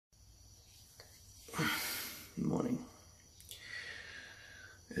morning.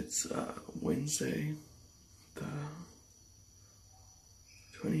 It's Wednesday, the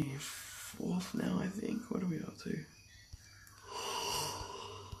 24th now, I think. What are we up to?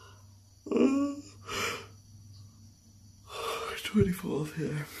 24th,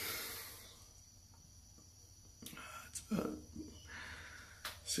 yeah. It's about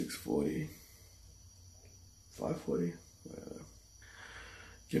 6:40, 5:40.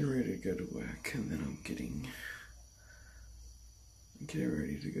 Getting ready to go to work, and then I'm getting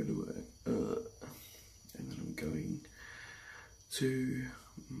ready to go to work, and then I'm going to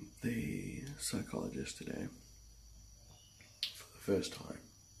the psychologist today for the first time.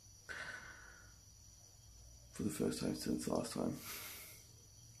 For the first time since last time.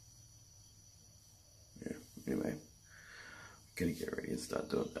 Yeah, anyway, I'm gonna get ready and start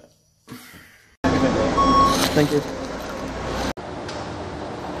doing that. Thank you.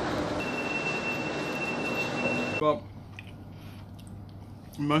 Well,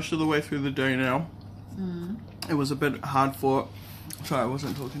 most of the way through the day now. It was a bit hard fought. Sorry, I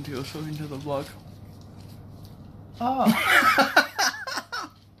wasn't talking to you, I was talking to the vlog. Oh.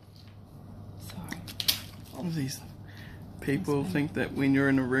 All of these people think that when you're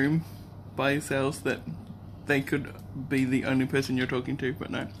in a room by yourselves that they could be the only person you're talking to, but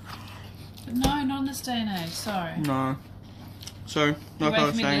no. No, not in this day and age, sorry. No. So, like I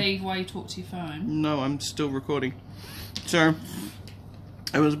was saying, leave while you talk to your phone. No, I'm still recording. So,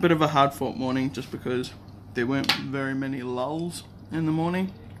 it was a bit of a hard fought morning just because there weren't very many lulls in the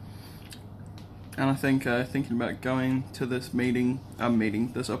morning. And I think thinking about going to this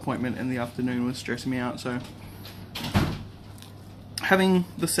this appointment in the afternoon was stressing me out. So, having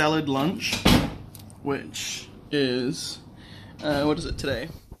the salad lunch, which is, what is it today?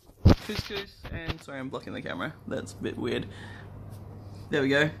 Couscous and, sorry I'm blocking the camera, that's a bit weird. There we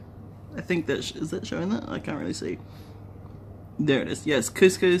go. I think that, is that showing that? I can't really see. There it is. Yes,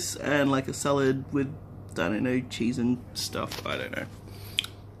 couscous and like a salad with, I don't know, cheese and stuff. I don't know.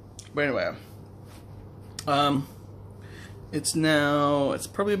 But anyway, it's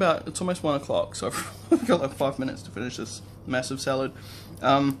almost 1 o'clock, so I've got like 5 minutes to finish this massive salad.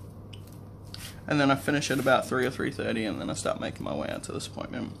 And then I finish at about 3 or 3:30, and then I start making my way out to this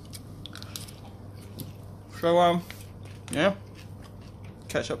appointment. So, yeah.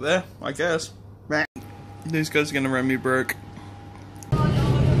 Catch up there, I guess. These guys are gonna run me broke.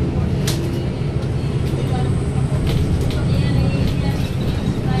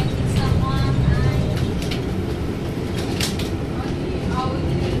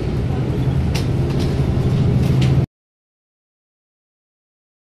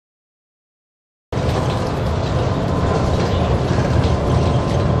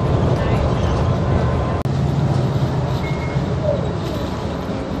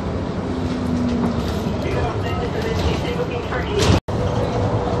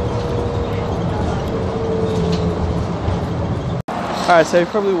 Alright, so you're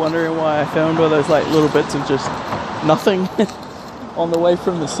probably wondering why I filmed all those like little bits of just nothing on the way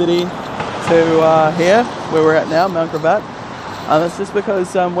from the city to here, where we're at now, Mount Gravatt. It's just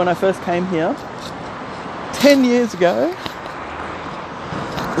because when I first came here, 10 years ago,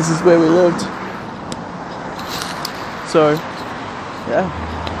 this is where we lived. So, yeah.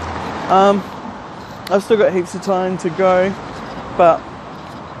 I've still got heaps of time to go, but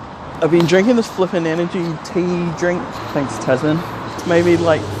I've been drinking this flippin' energy tea drink, thanks Tasman. Made me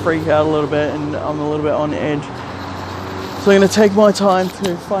like freak out a little bit, and I'm a little bit on edge. So I'm going to take my time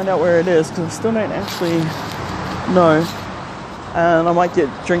to find out where it is, because I still don't actually know. And I might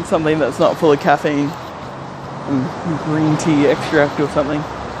drink something that's not full of caffeine and green tea extract or something.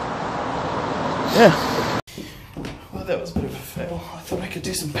 Yeah. Well, that was a bit of a fail. I thought I could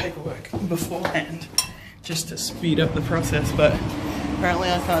do some paperwork beforehand just to speed up the process, but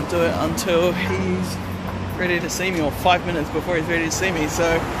apparently I can't do it until he's ready to see me, or 5 minutes before he's ready to see me,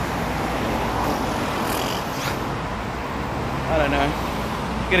 so I don't know.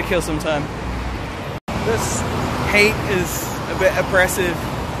 Gotta kill some time. This heat is a bit oppressive.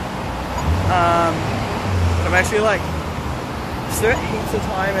 I'm actually like still got heaps of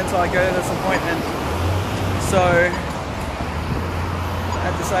time until I go to this appointment, so I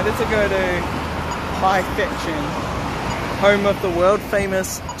decided to go to Pie Fiction, home of the world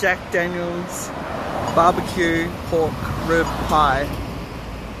famous Jack Daniels barbecue pork rib pie.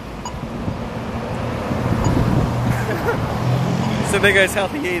 So there goes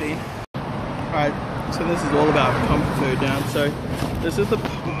healthy eating. Alright, so this is all about comfort food now. So this is the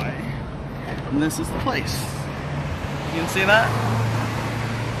pie, and this is the place. You can see that?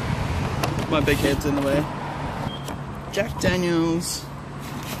 My big head's in the way. Jack Daniels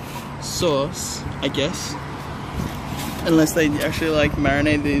sauce, I guess. Unless they actually like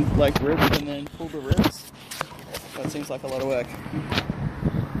marinate the like ribs and then pull the ribs. That seems like a lot of work.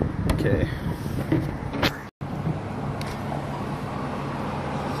 Okay.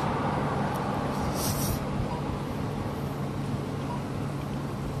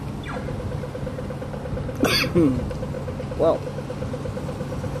 Well.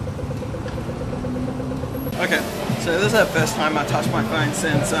 Okay, so this is the first time I touched my phone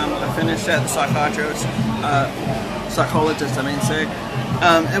since I finished at the psychologist.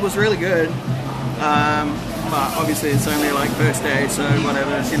 It was really good, but obviously it's only like first day, so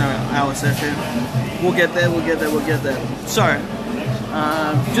whatever, it's, you know, hour session. We'll get there. So,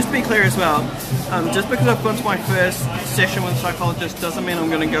 just to be clear as well, just because I've gone to my first session with a psychologist doesn't mean I'm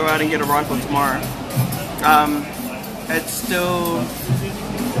going to go out and get a rifle tomorrow. It's still,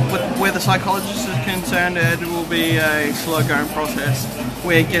 where the psychologist is concerned, it will be a slow going process.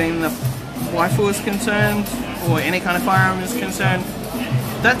 Where getting the rifle is concerned, or any kind of firearm is concerned,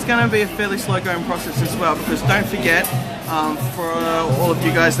 that's going to be a fairly slow going process as well, because don't forget, for all of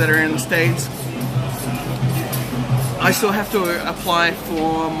you guys that are in the States, I still have to apply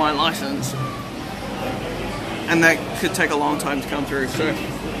for my license, and that could take a long time to come through. So,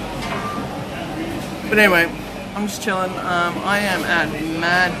 but anyway, I'm just chilling. I am at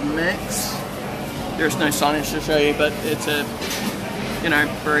Mad Mix. There's no signage to show you, but it's a, you know,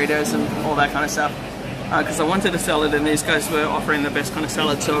 burritos and all that kind of stuff. Because I wanted a salad, and these guys were offering the best kind of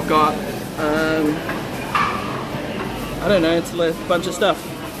salad. So I've got, I don't know, it's a bunch of stuff.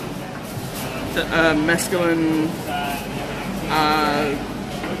 Mescaline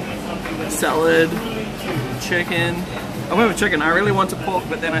salad, chicken. I went with chicken. I really wanted pork,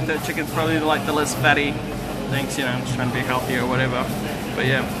 but then I thought chicken's probably like the less fatty things, you know, I'm just trying to be healthy or whatever. But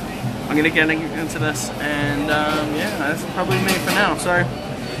yeah, I'm gonna get into this, and yeah, that's probably me for now. So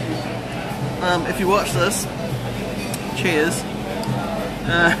if you watch this, cheers.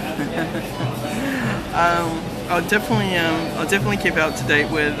 I'll definitely keep up to date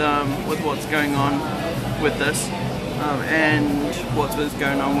with what's going on with this, and what's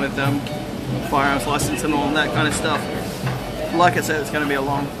going on with firearms license and all that kind of stuff. Like I said, it's going to be a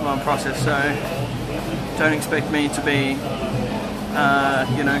long process, so don't expect me to be,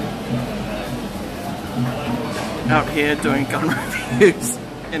 you know, out here doing gun reviews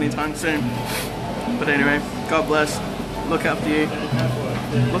anytime soon. But anyway, God bless. Look after you.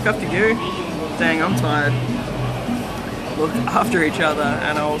 Look after you. Dang, I'm tired. Look after each other,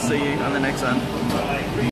 and I will see you on the next one.